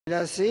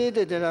La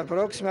sede della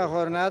prossima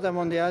Jornada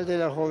Mondial de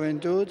la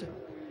Juventud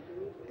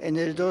en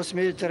el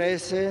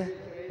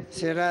 2013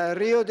 será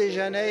Rio de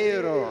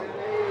Janeiro.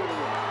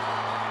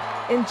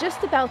 In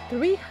just about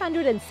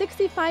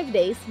 365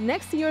 days,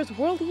 next year's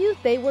World Youth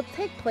Day will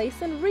take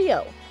place in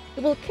Rio.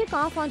 It will kick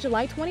off on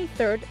July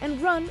 23rd and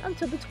run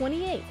until the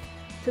 28th.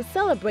 To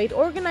celebrate,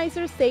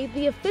 organizers say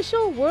the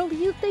official World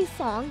Youth Day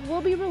song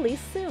will be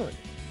released soon.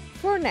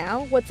 For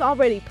now, what's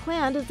already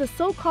planned is the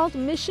so-called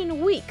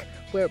Mission Week,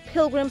 where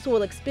pilgrims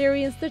will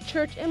experience the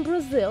church in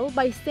Brazil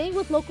by staying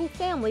with local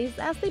families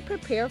as they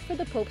prepare for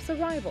the Pope's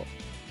arrival.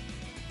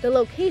 The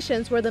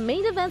locations where the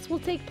main events will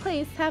take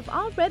place have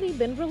already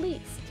been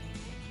released.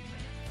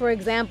 For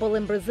example,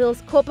 in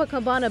Brazil's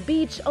Copacabana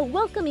Beach, a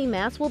welcoming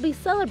mass will be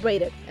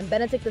celebrated, and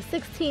Benedict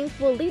XVI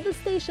will lead the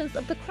Stations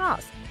of the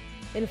Cross.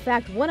 In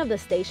fact, one of the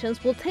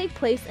stations will take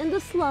place in the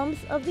slums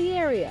of the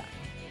area.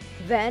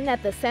 Then,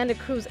 at the Santa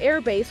Cruz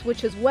Air Base,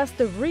 which is west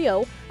of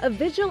Rio, a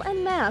vigil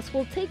and mass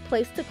will take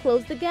place to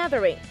close the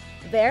gathering.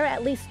 There,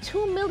 at least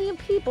 2 million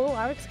people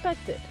are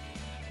expected.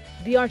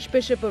 The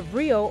Archbishop of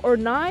Rio,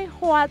 Ornai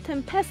Hoa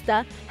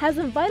Tempesta, has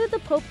invited the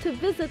Pope to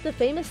visit the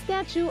famous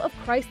statue of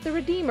Christ the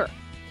Redeemer.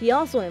 He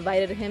also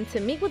invited him to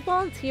meet with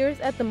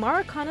volunteers at the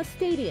Maracana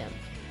Stadium.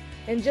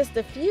 In just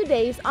a few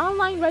days,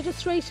 online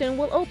registration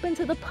will open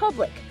to the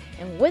public.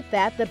 And with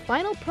that, the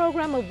final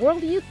program of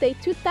World Youth Day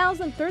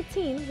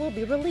 2013 will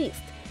be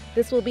released.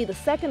 This will be the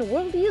second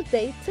World Youth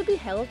Day to be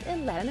held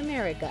in Latin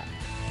America.